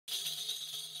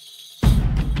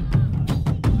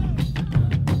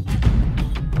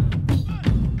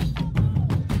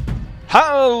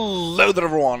Hello there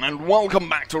everyone, and welcome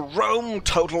back to Rome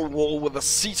Total War with the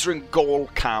Caesar and Gaul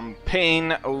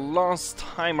campaign. Last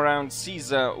time around,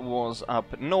 Caesar was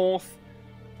up north,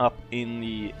 up in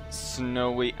the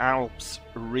snowy Alps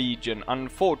region.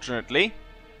 Unfortunately,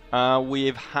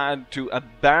 we've had to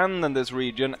abandon this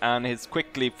region, and it's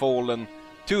quickly fallen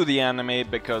to the enemy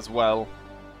because, well,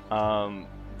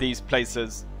 these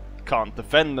places can't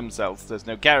defend themselves. There's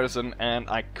no garrison, and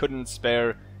I couldn't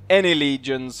spare any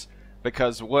legions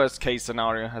because worst case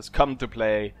scenario has come to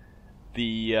play.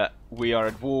 We are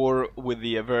at war with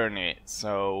the Averni,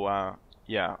 so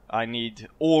yeah, I need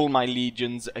all my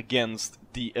legions against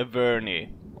the Averni.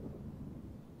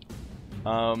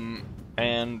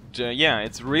 Yeah,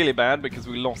 it's really bad because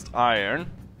we lost iron.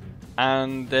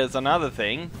 And there's another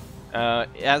thing,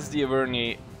 as the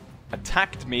Averni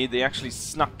attacked me, they actually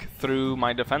snuck through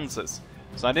my defenses.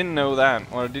 So I didn't know that,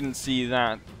 or I didn't see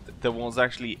that there was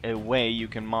actually a way you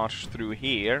can march through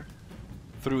here,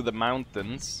 through the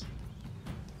mountains,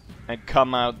 and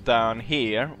come out down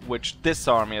here, which this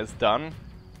army has done,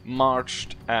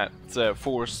 marched at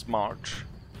force march.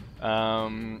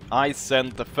 I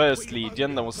sent the first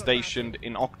legion that was stationed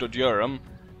in Octodurum,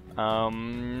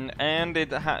 and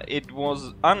it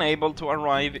was unable to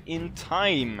arrive in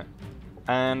time.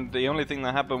 And the only thing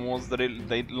that happened was that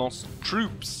they lost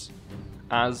troops,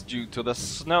 as due to the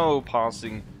snow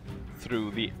passing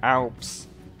through the Alps.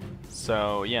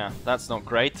 So yeah, that's not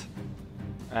great.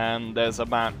 And there's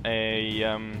about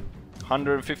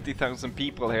 150,000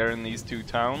 people here in these two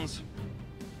towns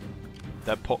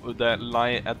that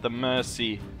lie at the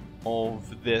mercy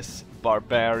of this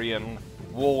barbarian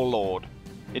warlord.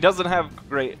 He doesn't have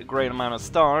great amount of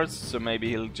stars, so maybe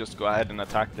he'll just go ahead and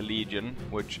attack the Legion,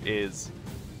 which is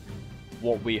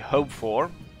what we hope for.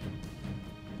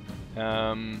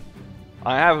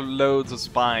 I have loads of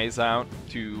spies out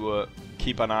to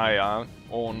keep an eye out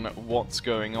on what's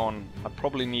going on. I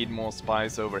probably need more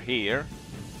spies over here.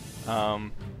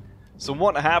 So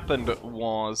what happened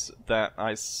was that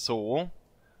I saw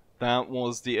that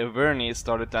was the Averni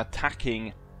started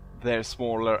attacking their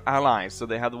smaller allies. So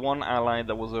they had one ally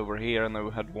that was over here, and they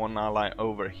had one ally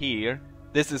over here.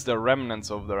 This is the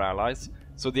remnants of their allies.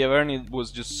 So the Averni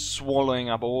was just swallowing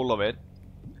up all of it.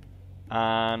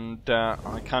 And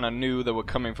I kind of knew they were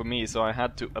coming for me, so I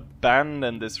had to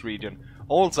abandon this region.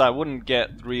 Also, I wouldn't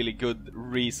get really good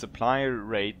resupply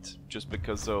rate just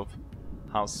because of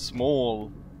how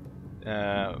small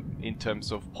in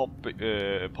terms of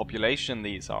population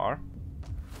these are.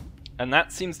 And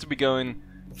that seems to be going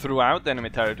throughout enemy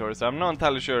territory, so I'm not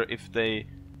entirely sure if they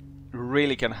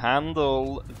really can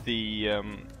handle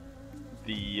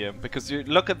because you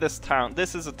look at this town.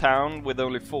 This is a town with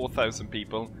only 4,000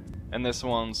 people, and this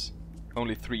one's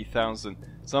only 3,000.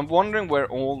 So I'm wondering where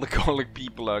all the Gallic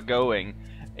people are going.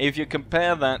 If you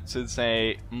compare that to,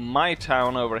 say, my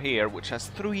town over here, which has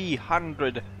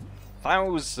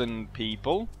 300,000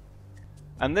 people,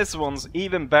 and this one's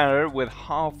even better with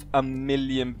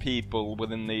 500,000 people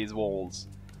within these walls.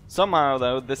 Somehow,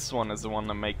 though, this one is the one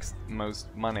that makes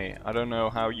most money. I don't know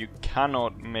how you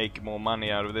cannot make more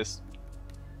money out of this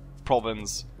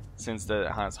province, since it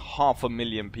has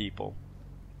 500,000 people.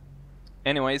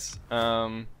 Anyways,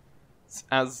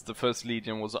 as the first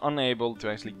legion was unable to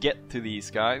actually get to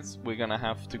these guys, we're gonna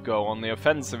have to go on the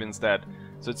offensive instead.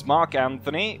 So it's Mark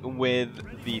Antony with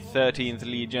the 13th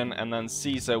legion, and then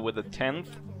Caesar with the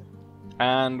 10th.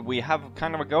 And we have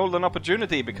kind of a golden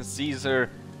opportunity, because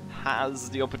Caesar has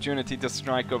the opportunity to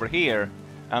strike over here.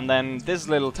 And then this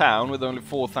little town with only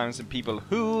 4,000 people,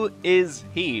 who is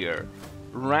here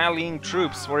rallying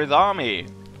troops for his army?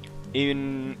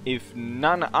 If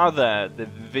none other, the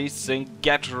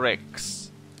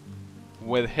Vicingetorix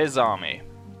with his army.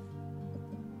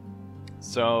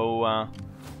 So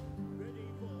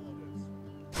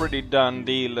pretty done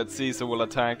deal that Caesar will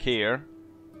attack here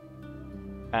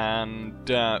and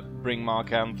bring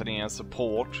Mark Antony as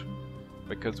support,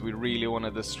 because we really want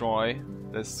to destroy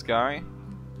this guy.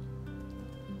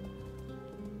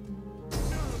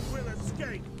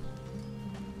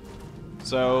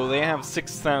 So they have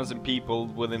 6,000 people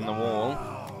within the wall.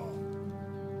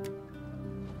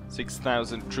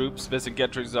 6,000 troops.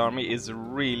 Vicingetorix's army is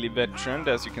really veteran,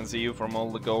 as you can see from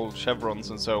all the gold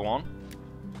chevrons and so on.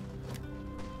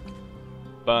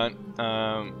 But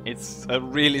it's a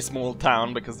really small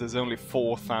town because there's only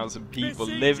 4,000 people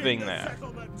living there.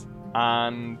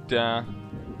 And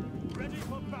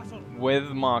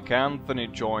with Mark Antony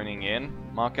joining in,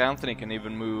 Mark Antony can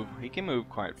even move. He can move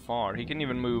quite far. He can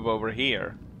even move over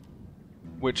here,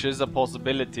 which is a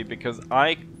possibility, because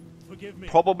I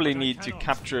probably need to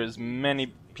capture as many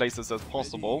places as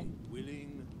possible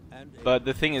But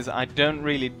the thing is, I don't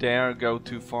really dare go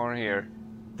too far here.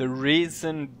 The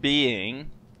reason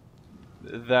being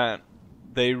that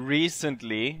they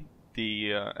recently,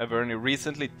 the Averni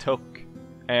recently took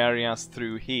areas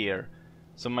through here.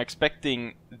 So I'm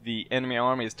expecting the enemy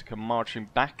armies to come marching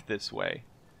back this way.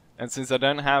 And since I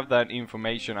don't have that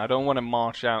information, I don't want to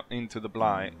march out into the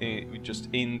blind, just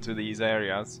into these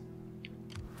areas,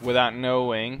 without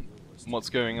knowing what's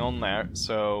going on there.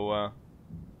 So I'm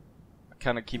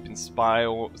kind of keeping spies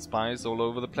all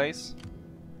over the place.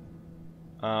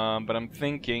 But I'm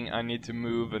thinking I need to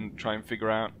move and try and figure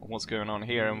out what's going on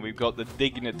here. And we've got the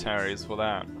dignitaries for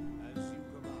that.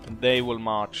 And they will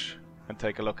march and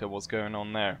take a look at what's going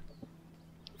on there.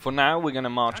 For now, we're going to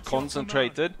march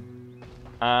concentrated.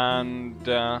 And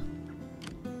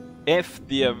if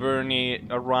the Averni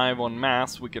arrive en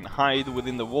masse, we can hide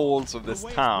within the walls of this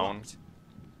town.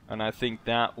 And I think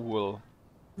that will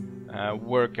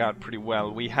work out pretty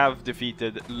well. We have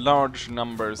defeated large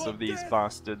numbers of these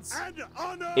bastards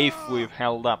if we've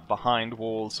held up behind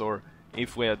walls or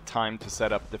if we had time to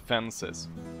set up defenses.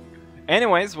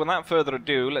 Anyways, without further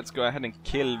ado, let's go ahead and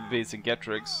kill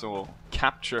Vercingetorix or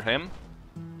capture him.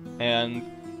 And,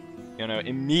 you know,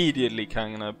 immediately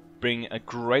kind of bring a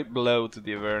great blow to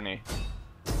the Averni.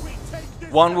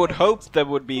 One would hope there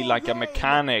would be like a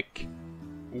mechanic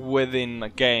within a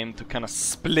game to kind of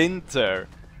splinter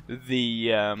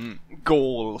the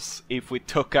Gauls if we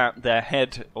took out the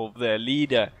head of their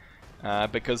leader.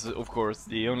 Because, of course,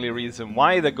 the only reason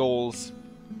why the Gauls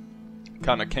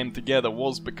kind of came together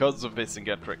was because of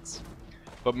Vercingetorix.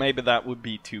 But maybe that would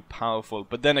be too powerful.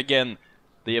 But then again,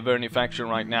 the Averni faction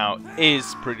right now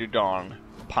is pretty darn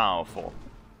powerful.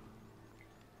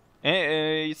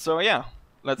 So yeah,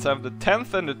 let's have the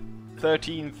 10th and the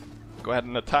 13th go ahead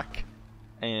and attack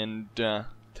and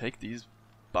take these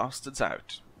bastards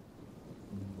out.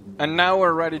 And now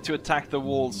we're ready to attack the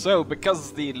wall. So,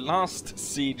 because the last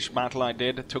siege battle I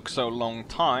did took so long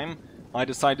time, I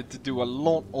decided to do a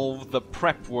lot of the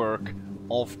prep work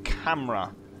off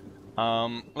camera.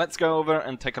 Let's go over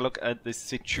and take a look at the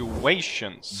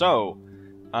situation. So,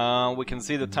 we can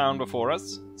see the town before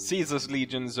us. Caesar's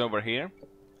legions over here.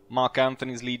 Mark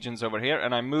Antony's legions over here.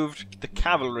 And I moved the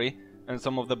cavalry and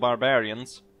some of the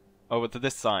barbarians over to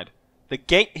this side. The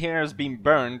gate here has been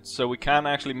burned, so we can't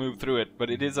actually move through it, but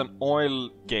it is an oil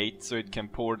gate, so it can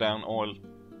pour down oil.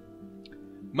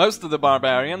 Most of the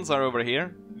barbarians are over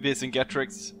here.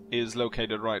 Vercingetorix is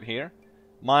located right here.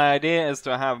 My idea is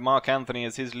to have Mark Antony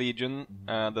as his legion,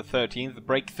 the 13th,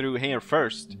 break through here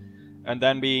first, and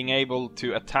then being able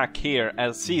to attack here,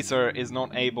 as Caesar is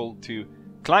not able to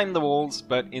climb the walls,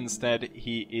 but instead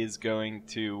he is going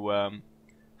to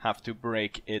have to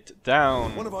break it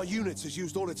down. One of our units has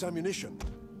used all its ammunition.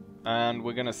 And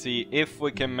we're gonna see if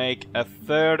we can make a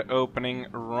third opening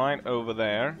right over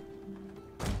there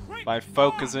by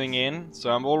focusing in.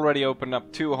 So I've already opened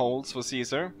up 2 holes for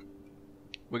Caesar.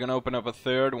 We're gonna open up a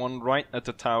third one right at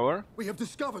the tower. We have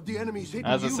discovered the enemy's hidden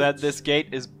As I units. said, this gate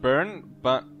is burned,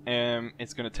 but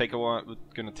it's gonna take a while.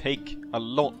 It's gonna take a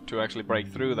lot to actually break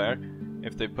through there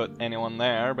if they put anyone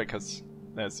there, because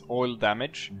there's oil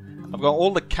damage. I've got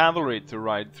all the cavalry to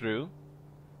ride through,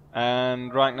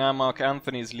 and right now Mark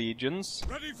Antony's legions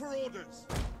Ready for orders.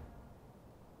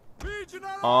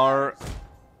 are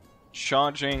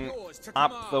charging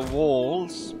up the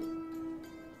walls.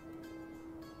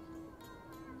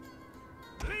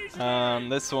 And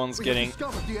this one's getting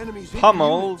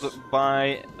pummeled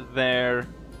by their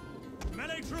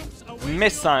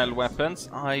missile weapons.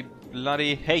 I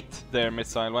bloody hate their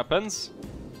missile weapons.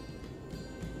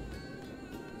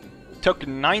 Took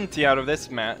 90 out of this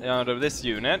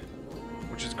unit,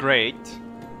 which is great.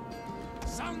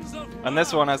 And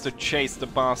this one has to chase the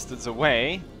bastards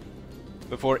away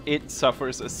before it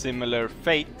suffers a similar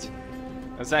fate.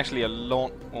 There's actually a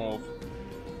lot of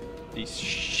these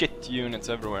shit units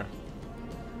everywhere.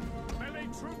 Melee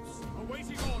troops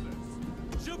awaiting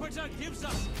orders. Jupiter gives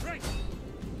us strength.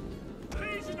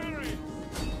 Legionaries,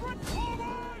 forward!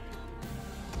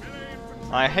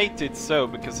 I hate it so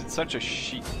because it's such a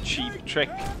cheap trick.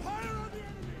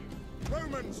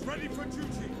 Romans ready for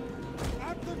duty.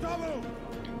 At the double.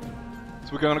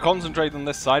 So we're going to concentrate on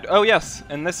this side. Oh yes,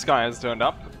 and this guy has turned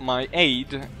up, my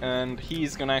aide, and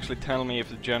he's going to actually tell me if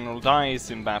the general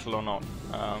dies in battle or not.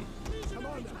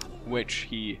 Which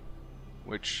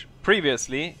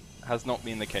previously has not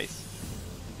been the case.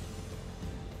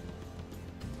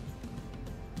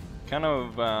 Kind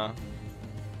of,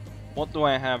 what do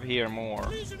I have here more?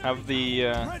 Have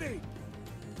the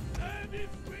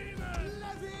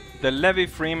Levy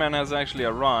Freeman has actually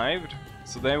arrived,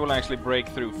 so they will actually break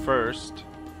through first.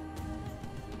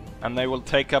 and they will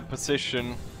take up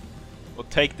position, or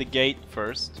take the gate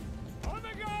first.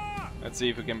 Let's see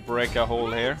if we can break a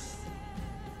hole here.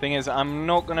 Thing is, I'm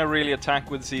not gonna really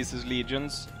attack with Caesar's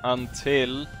legions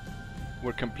until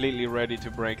we're completely ready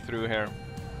to break through here.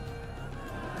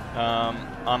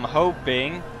 I'm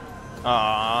hoping...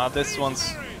 this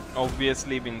one's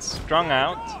obviously been strung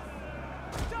out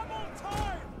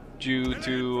due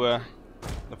to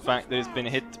the fact that it's been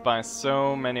hit by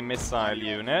so many missile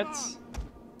units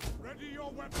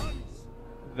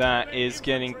that is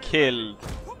getting killed.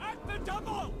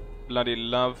 Bloody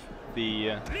love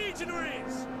the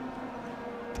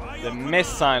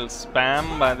missile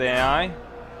spam by the AI.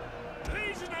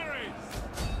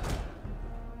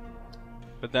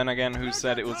 But then again, who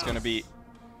said it was gonna be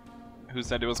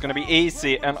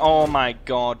easy? And oh my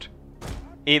god,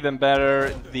 even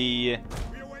better,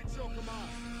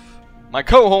 my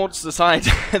cohorts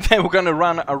decided they were gonna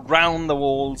run around the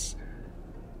walls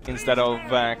instead of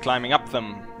climbing up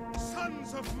them.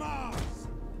 Sons of Mars!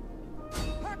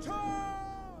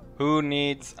 Who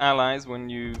needs allies when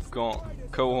you've got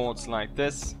cohorts like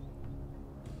this?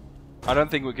 I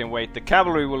don't think we can wait. The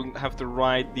cavalry will have to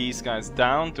ride these guys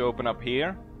down to open up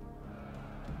here.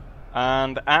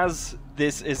 And as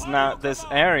this is now, this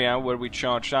area where we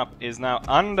charge up is now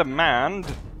undermanned,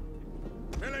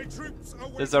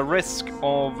 there's a risk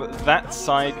of that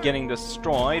side getting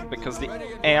destroyed because the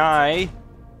AI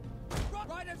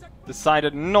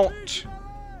decided not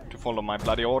to follow my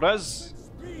bloody orders,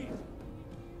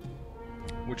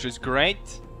 which is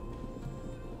great.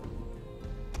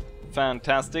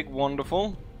 Fantastic,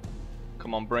 wonderful.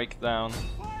 Come on, break down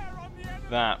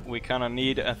that. We kind of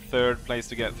need a third place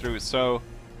to get through. So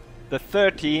the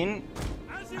 13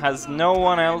 has no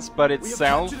one else but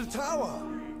itself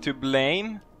to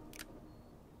blame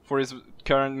for his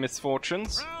current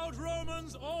misfortunes.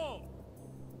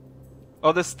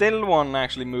 Oh, there's still one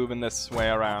actually moving this way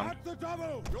around.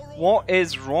 What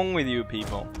is wrong with you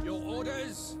people?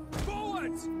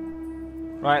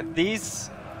 Right, these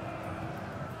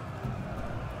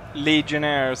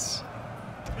legionnaires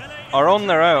are on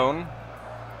their own.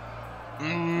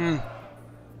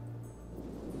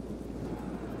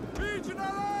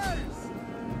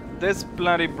 This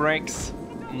bloody breaks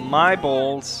my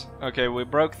balls. Okay, we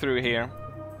broke through here.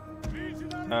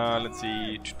 Let's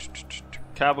see.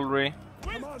 Cavalry.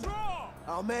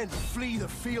 Our men flee the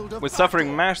field of We're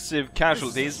suffering massive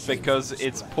casualties because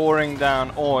it's pouring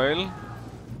down oil.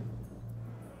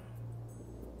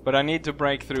 But I need to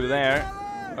break through there.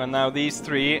 And now these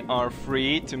three are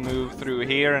free to move through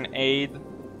here and aid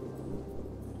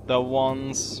the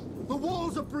ones The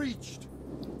walls are breached.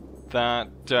 that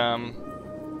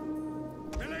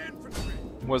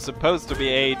was supposed to be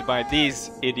aided by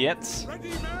these idiots.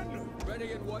 Ready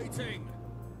and waiting.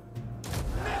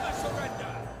 Never surrender.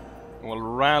 We'll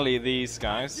rally these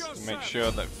guys to make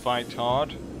sure that fight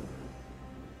hard.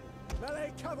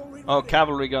 Oh,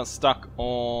 cavalry got stuck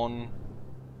on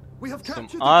We have some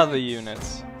captured the other gates.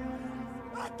 units.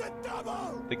 At the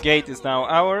double. The gate is now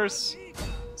ours,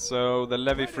 so the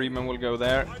levy freemen will go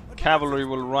there. Cavalry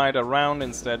will ride around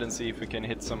instead and see if we can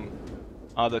hit some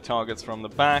other targets from the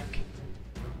back.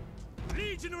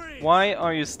 Why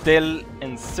are you still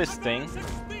insisting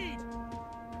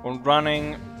on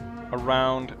running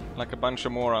around like a bunch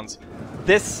of morons?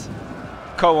 This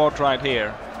cohort right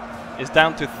here is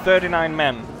down to 39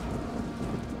 men,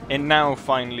 and now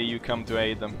finally you come to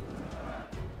aid them.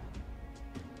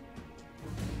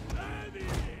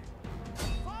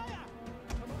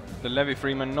 The levy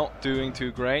freemen not doing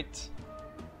too great.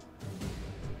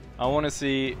 I want to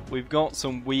see, we've got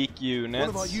some weak units. One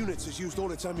of our units has used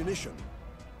all its ammunition.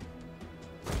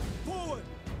 Forward.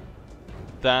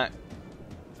 That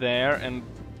there, and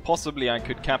possibly I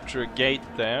could capture a gate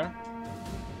there.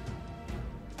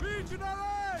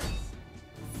 Legionaries.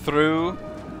 Through.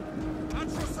 At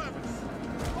your service.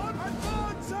 On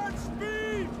advance at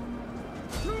speed.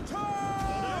 To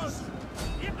charge.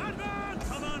 Advance,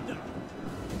 commander.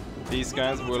 These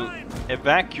guys will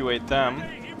evacuate them.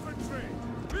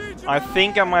 I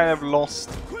think I might have lost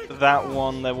that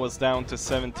one that was down to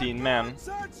 17 men,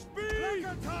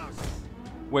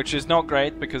 which is not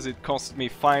great because it cost me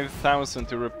 5,000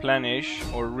 to replenish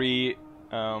or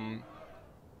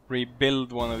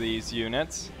rebuild one of these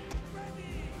units.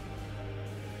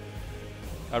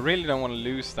 I really don't want to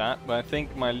lose that, but I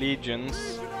think my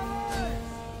legions...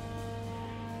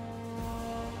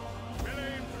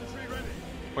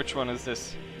 Which one is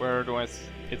this? Where do I...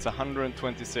 It's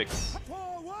 126.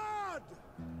 Forward.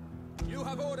 You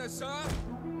have orders, sir.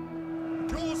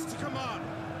 Yours to command.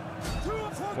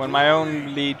 When my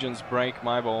own legions break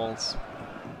my balls.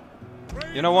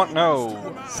 You know what?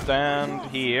 No. Stand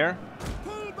here.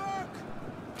 Pull back!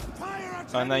 Fire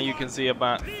at And then you can see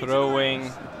about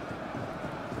throwing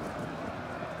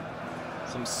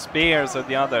some spears at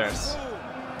the others.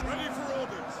 Ready for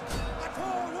orders!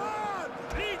 Forward!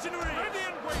 Legionary! Ready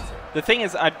and waiting! The thing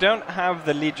is, I don't have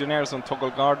the Legionnaires on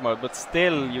toggle guard mode, but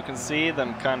still you can see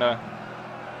them kinda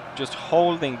just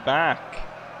holding back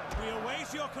We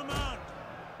await your command!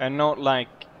 and not like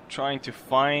trying to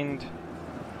find,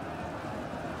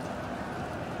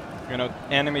 you know,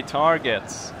 enemy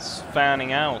targets,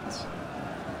 fanning out.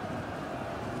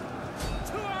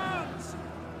 To arms!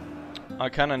 I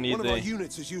kinda need One of our the...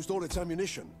 units has used all its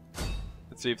ammunition.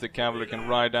 Let's see if the cavalry can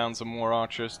ride down some more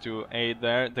archers to aid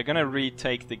there. They're gonna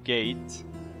retake the gate.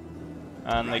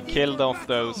 And they killed off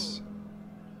those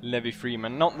Levy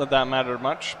Freemen. Not that that mattered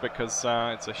much, because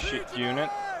it's a shit unit.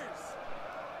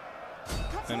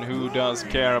 And who does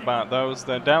care about those?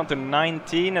 They're down to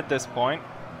 19 at this point.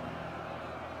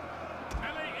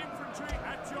 Melee infantry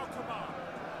at your command.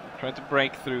 Trying to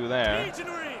break through there.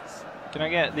 Legionaries! Can I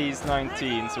get these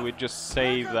 19 so we just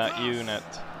save that unit?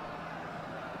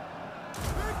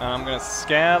 And I'm gonna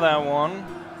scare that one,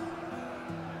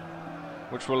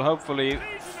 which will hopefully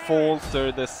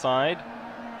falter this side.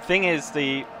 Thing is,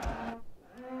 the...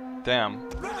 Damn.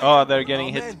 Oh, they're getting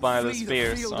Our hit men by the flee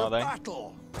spears, field are of they?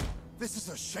 battle. This is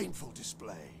a shameful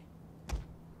display.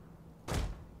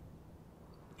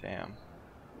 Damn.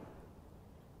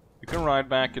 You can ride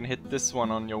back and hit this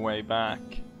one on your way back.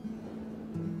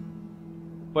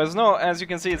 But it's not, as you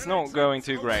can see, it's not going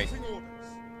too great.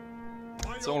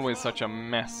 It's always such a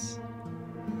mess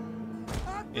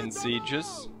in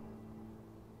sieges.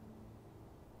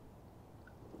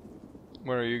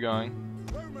 Where are you going?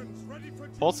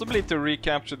 Possibly to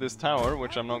recapture this tower,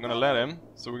 which I'm not gonna let him.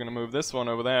 So we're gonna move this one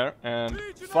over there. And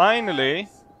finally...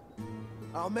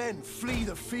 Our men flee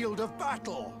the field of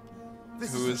battle.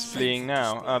 This Who a is fleeing shameful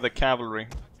now? display. The cavalry.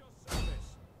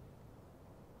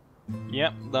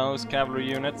 Yep, those cavalry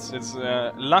units. It's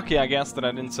lucky, I guess, that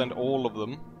I didn't send all of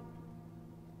them.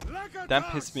 That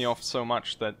pissed me off so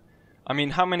much that... I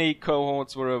mean, how many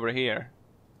cohorts were over here?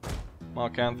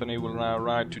 Mark Anthony will now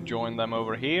ride to join them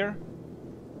over here.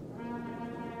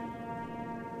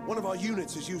 One of our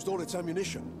units has used all its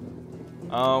ammunition.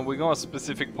 We got a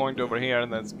specific point over here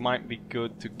that might be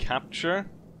good to capture.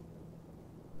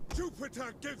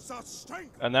 Jupiter gives us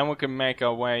strength. And then we can make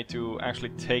our way to actually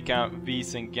take out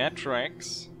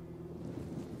Vercingetorix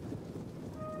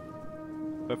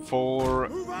before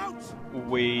Move out.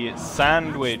 we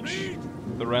sandwich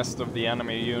the rest of the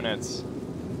enemy units.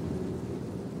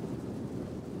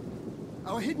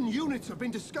 Our hidden units have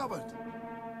been discovered.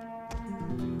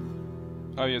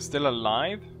 Oh, you're still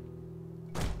alive?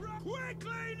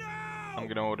 Quickly now! I'm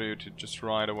gonna order you to just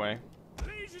ride away.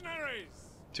 Legionaries!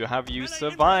 To have you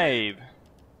survive.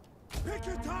 Pick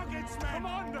your targets, men!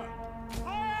 Commander!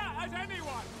 Fire at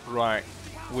anyone! Right.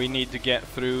 We need to get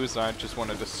through, so I just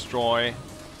want to destroy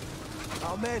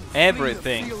Our men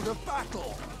everything flee the field of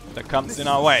battle. that comes This in is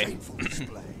our a way. shameful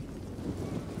display.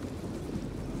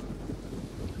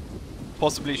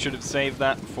 Possibly should have saved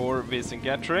that for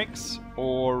Vercingetorix,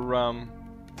 or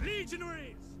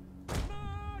Legionaries!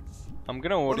 March! I'm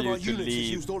gonna One order of you our to units has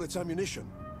leave. used all its ammunition.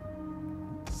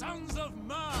 Sons of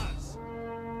Mars!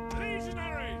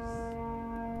 Legionaries!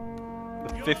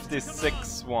 The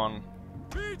 56 one.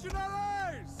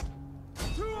 Legionaries!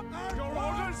 To your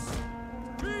orders!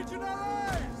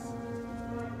 Legionaries!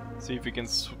 See if we can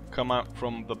come out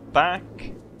from the back.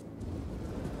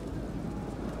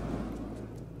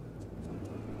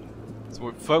 So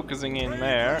we're focusing in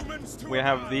there. We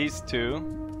have these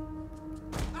two.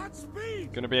 At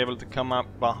speed! Gonna be able to come up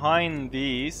behind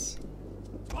these.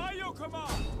 By your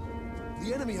command!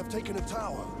 The enemy have taken a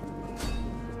tower.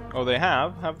 Oh, they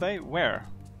have? Have they? Where?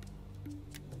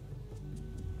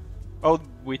 Oh,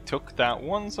 we took that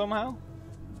one somehow?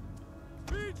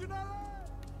 Legionaries!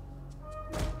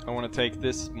 I want to take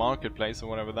this marketplace or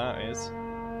whatever that is.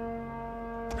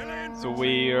 So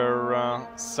we are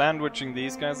sandwiching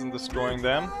these guys and destroying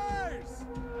them.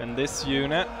 And this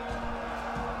unit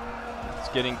is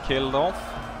getting killed off.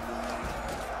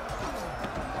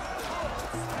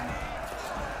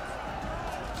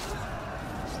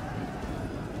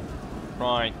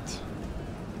 Right.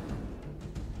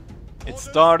 It's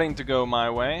starting to go my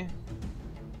way.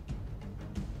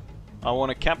 I want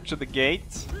to capture the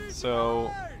gate,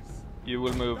 so you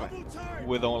will move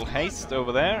with all haste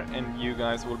over there, and you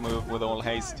guys will move with all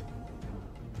haste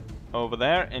over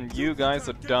there, and you guys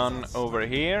are done over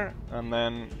here, and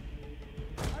then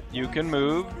you can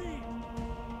move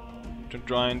to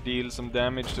try and deal some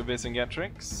damage to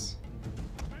Vercingetorix.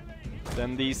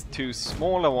 Then these two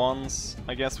smaller ones,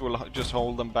 I guess we'll just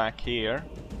hold them back here.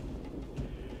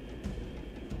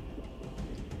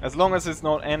 As long as it's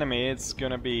not enemy, it's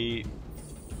gonna be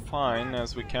fine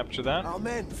as we capture that. Our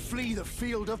men flee the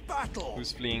field of battle.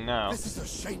 Who's fleeing now? This is a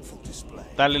shameful display.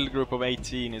 That little group of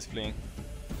 18 is fleeing.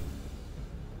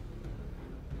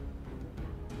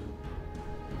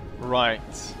 Right.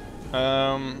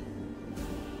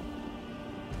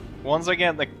 Once I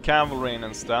get the cavalry in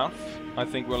and stuff, I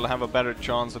think we'll have a better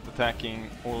chance of attacking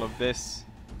all of this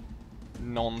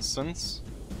nonsense.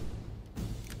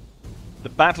 The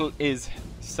battle is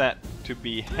set to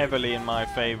be heavily in my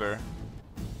favor.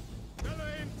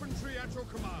 Melee infantry at your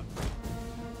command.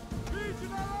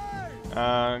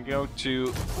 Go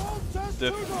to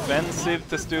defensive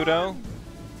testudo.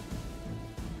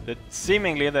 That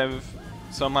seemingly they've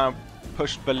somehow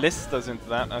pushed ballistas into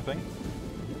that, I think.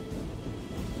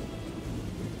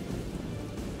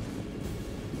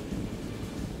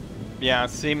 Yeah,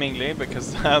 seemingly,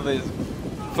 because now they're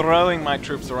throwing my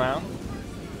troops around.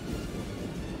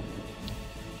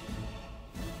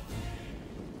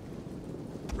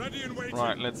 Ready and waiting.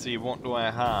 Right, let's see, what do I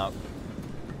have?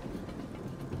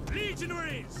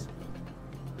 Legionaries.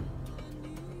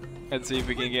 Let's see if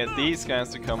we can get these guys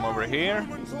to come over here.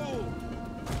 Romans all.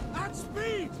 At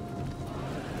speed.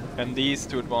 And these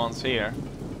to advance here.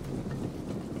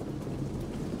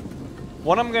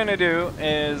 What I'm gonna do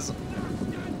is,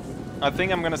 I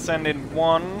think I'm gonna send in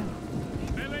one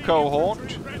Melee cohort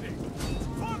infantry ready.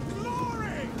 For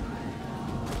glory.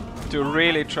 to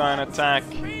really try and attack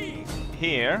Speed.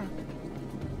 here.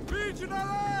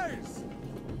 Legionaries.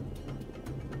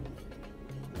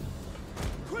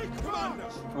 Quick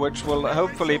commanders. Which will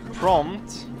hopefully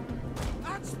prompt.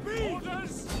 At speed.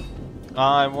 Orders.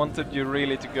 I wanted you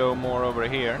really to go more over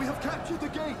here. We have captured the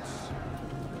gates.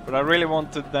 But I really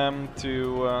wanted them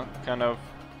to kind of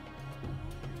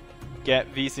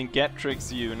get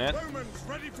Vicingetrix unit. Romans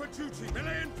ready for duty.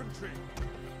 Melee infantry.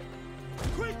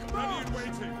 Quick march. Ready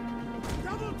and waiting.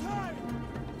 Double time.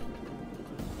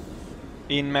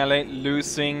 In melee,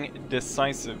 losing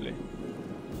decisively.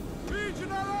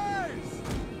 Legionaries.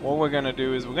 What we're gonna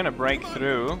do is we're gonna break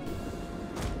through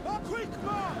A quick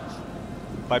march.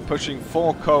 by pushing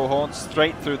 4 cohorts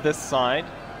straight through this side,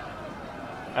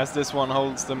 as this one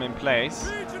holds them in place.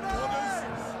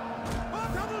 Legionaries.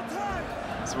 A double time.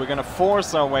 So we're gonna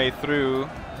force our way through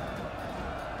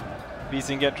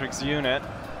Vicingetrix unit.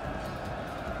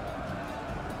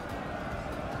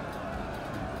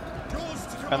 Yours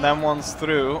to And then once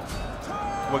through,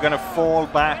 we're gonna fall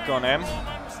back on him.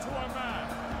 Romans to a man.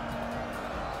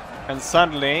 And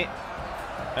suddenly,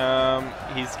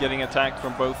 he's getting attacked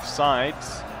from both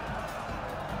sides.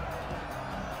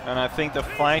 And I think the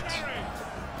fight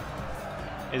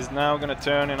is now going to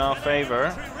turn in our favor.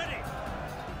 Infantry ready.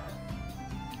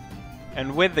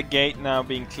 And with the gate now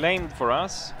being claimed for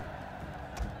us,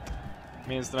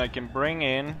 means that I can bring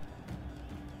in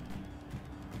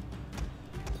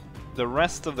the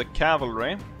rest of the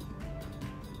cavalry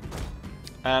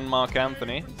and Mark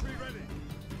Anthony. Infantry ready.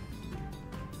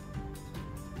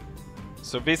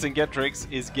 So Vicingetrix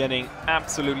is getting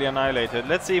absolutely annihilated.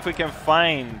 Let's see if we can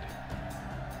find...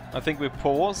 I think we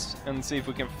pause and see if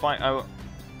we can find... I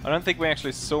don't think we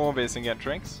actually saw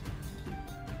Vicingetrix.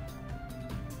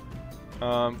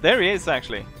 There he is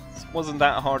actually. It wasn't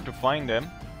that hard to find him.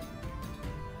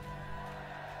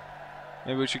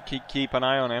 Maybe we should keep an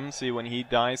eye on him, see when he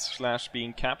dies /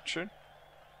 being captured.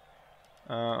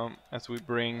 As we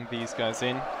bring these guys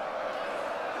in.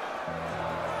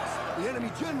 The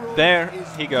enemy general There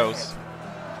is he goes. dead.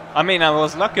 I mean, I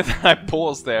was lucky that I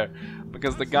paused there,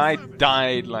 because the guy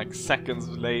died like seconds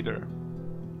later.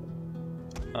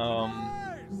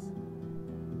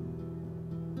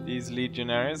 These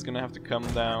legionaries gonna have to come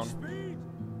down. Speed.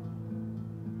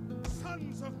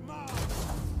 Sons of Mars.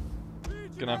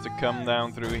 Gonna have to come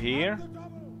down through here.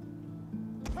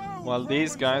 Power While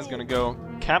these guys gonna go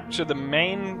capture the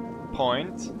main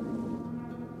point,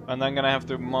 and then gonna have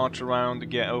to march around to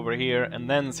get over here, and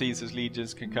then Caesar's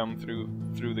legions can come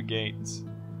through the gates.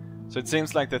 So it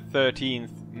seems like the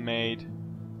 13th made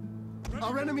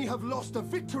Our enemy have lost a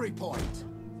victory point.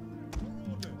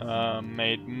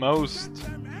 made most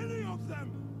Any of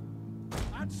them.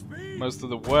 At speed. of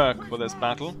the work for this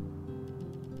battle.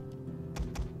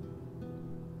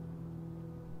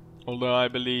 Although I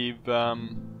believe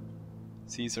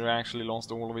Caesar actually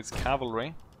lost all of his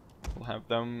cavalry. We'll have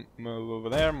them move over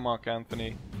there. Mark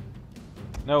Anthony.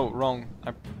 No, wrong.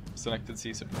 I selected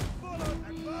Caesar. Follow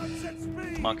and march at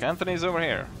speed. Mark Anthony's over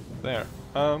here. There.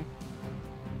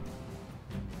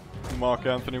 Mark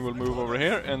Anthony will move over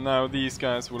here, and now these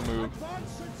guys will move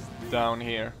Advance at speed. down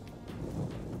here.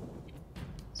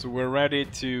 So we're ready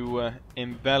to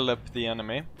envelop the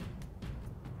enemy.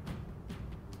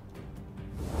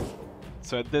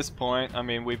 So at this point, I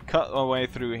mean, we've cut our way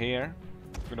through here.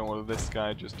 We don't want this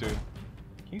guy just to... Can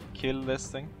you kill this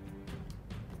thing?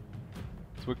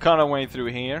 So we cut our way through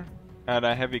here at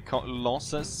a heavy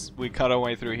losses. We cut our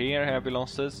way through here, heavy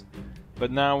losses.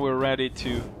 But now we're ready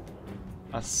to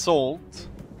assault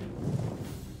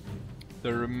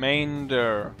the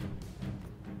remainder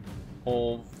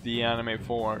of the enemy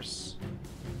force,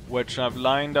 which I've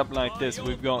lined up like this.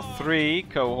 We've got 3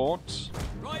 cohorts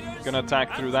gonna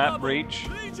attack through that breach.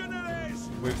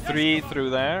 We've 3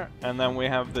 through there, and then we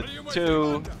have the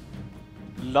 2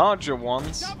 larger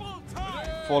ones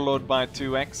followed by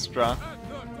 2 extra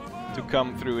to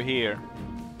come through here.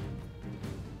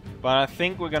 But I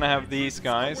think we're gonna have these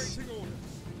guys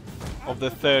of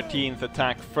the 13th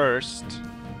attack first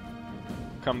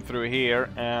come through here,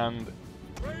 and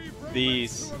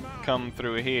these come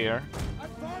through here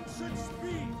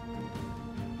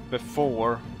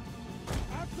before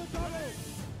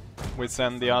we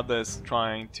send the others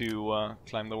trying to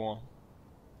climb the wall.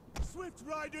 Swift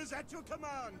riders at your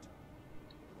command.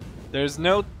 There's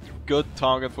no good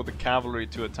target for the cavalry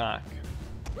to attack.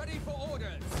 Ready for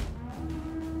orders.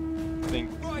 I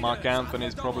think Mark Anthony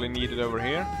is probably needed over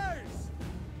here.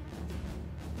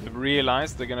 They've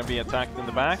realized they're gonna be attacked in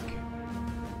the back.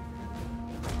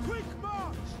 Quick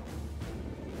march.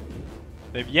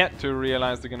 They've yet to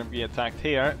realize they're gonna be attacked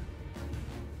here.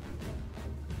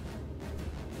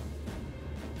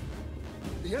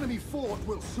 The enemy fort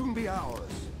will soon be ours.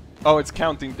 Oh, it's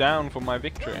counting down for my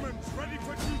victory. Romans ready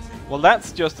for duty. Well,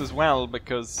 that's just as well,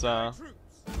 because Troops.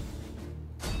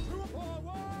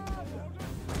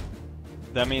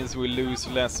 that means we lose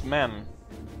less men.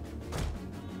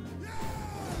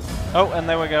 Oh, and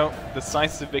there we go.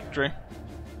 Decisive victory.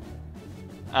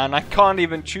 And I can't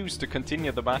even choose to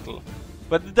continue the battle.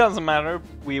 But it doesn't matter.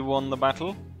 We won the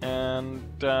battle. And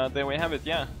there we have it,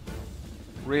 yeah.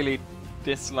 Really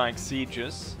dislike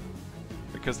sieges,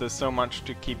 because there's so much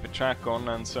to keep a track on,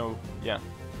 and so, yeah.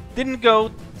 Didn't go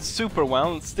super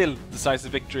well. Still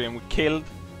decisive victory, and we killed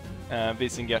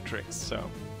Vercingetorix, so...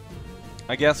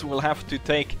 I guess we'll have to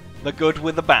take the good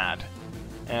with the bad.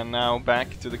 And now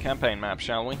back to the campaign map,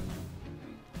 shall we?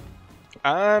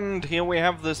 And here we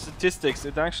have the statistics.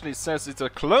 It actually says it's a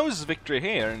close victory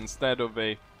here instead of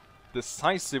a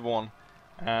decisive one,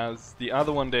 as the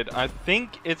other one did. I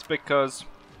think it's because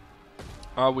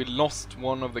we lost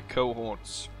one of the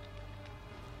cohorts.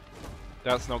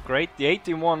 That's not great. The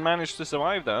 81 managed to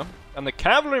survive though, and the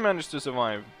cavalry managed to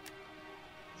survive.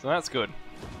 So that's good.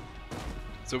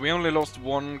 So we only lost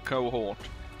 1 cohort,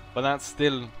 but that's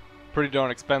still pretty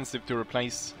darn expensive to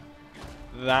replace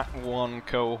that 1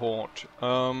 cohort.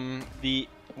 We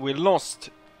lost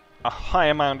a high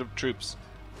amount of troops,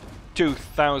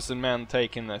 2,000 men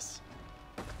taking this.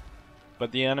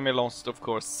 But the enemy lost, of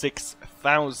course,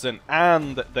 6,000,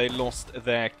 and they lost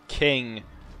their king,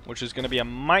 which is going to be a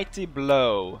mighty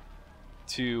blow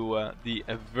to the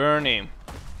Averni.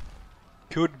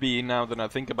 Could be, now that I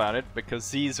think about it, because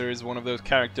Caesar is one of those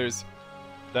characters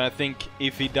that I think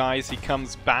if he dies, he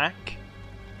comes back.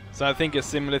 So I think a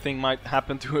similar thing might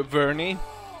happen to Averni,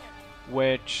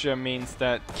 which means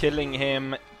that killing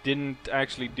him didn't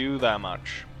actually do that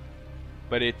much,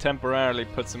 but it temporarily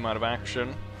puts him out of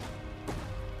action.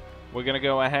 We're gonna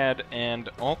go ahead and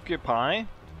occupy,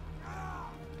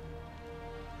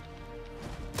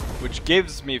 which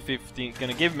gives me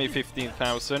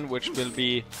 15,000, which will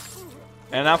be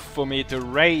enough for me to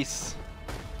raise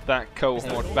that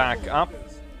cohort back up.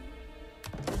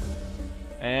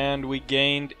 And we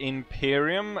gained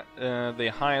Imperium, the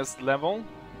highest level,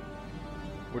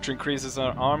 which increases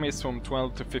our armies from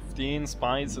 12 to 15,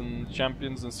 spies and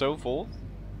champions and so forth,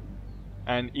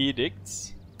 and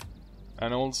edicts,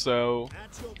 and also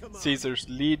Caesar's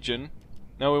Legion.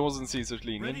 No, it wasn't Caesar's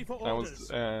Legion. That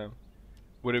was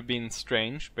would have been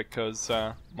strange, because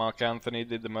Mark Anthony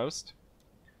did the most.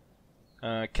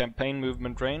 Campaign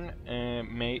movement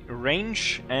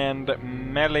range and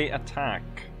melee attack.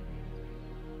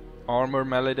 Armor,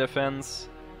 melee defense,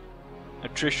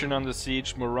 attrition under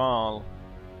siege, morale.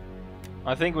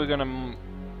 I think we're gonna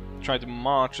try to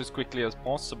march as quickly as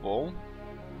possible.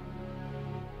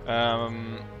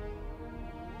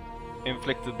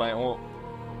 Inflicted by all.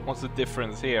 What's the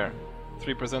difference here?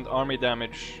 3% army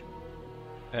damage,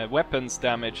 weapons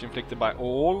damage inflicted by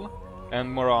all,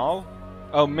 and morale.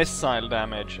 Oh, missile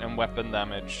damage and weapon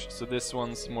damage. So this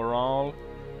one's morale.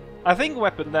 I think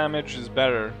weapon damage is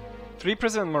better.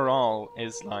 3% morale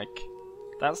is like...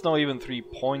 that's not even 3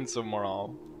 points of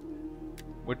morale.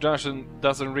 Which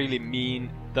doesn't really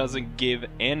mean doesn't give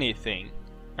anything.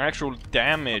 Actual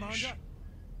damage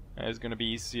is going to be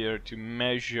easier to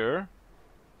measure.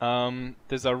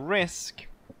 There's a risk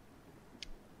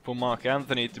for Mark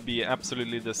Anthony to be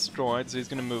absolutely destroyed, so he's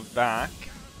going to move back.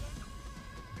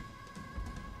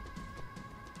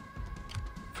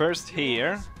 First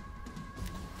here,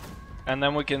 and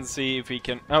then we can see if he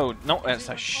can. Oh no, that's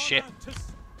a shit.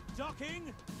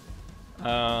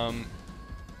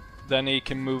 Then he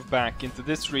can move back into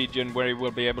this region where he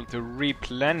will be able to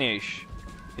replenish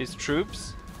his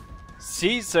troops.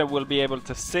 Caesar will be able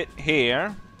to sit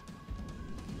here,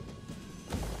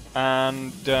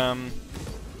 and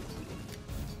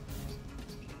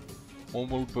what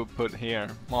will we put here?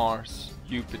 Mars,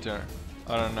 Jupiter,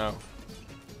 I don't know.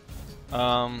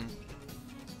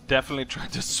 Definitely try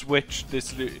to switch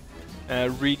this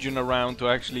region around to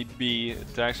actually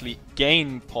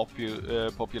gain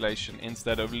population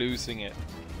instead of losing it.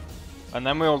 And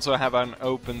then we also have an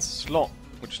open slot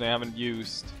which they haven't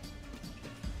used.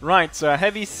 Right, so a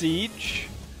heavy siege.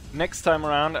 Next time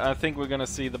around I think we're gonna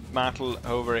see the battle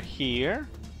over here.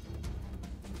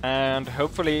 And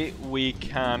hopefully we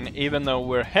can, even though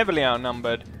we're heavily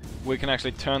outnumbered, we can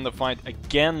actually turn the fight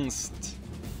against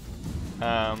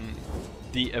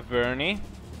the Averni.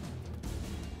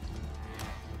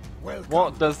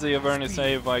 What does the Averni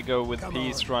say if I go with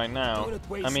peace right now?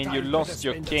 I mean, you lost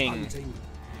your king.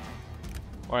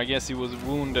 Or I guess he was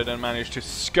wounded and managed to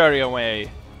scurry away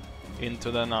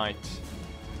into the night.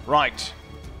 Right.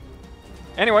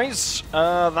 Anyways,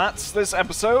 that's this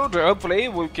episode. Hopefully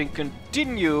we can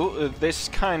continue this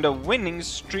kind of winning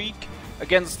streak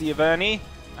against the Averni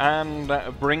and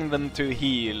bring them to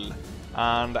heel.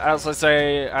 And as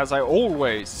I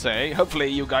always say, hopefully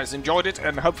you guys enjoyed it,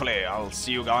 and hopefully I'll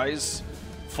see you guys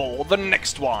for the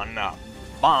next one.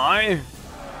 Bye!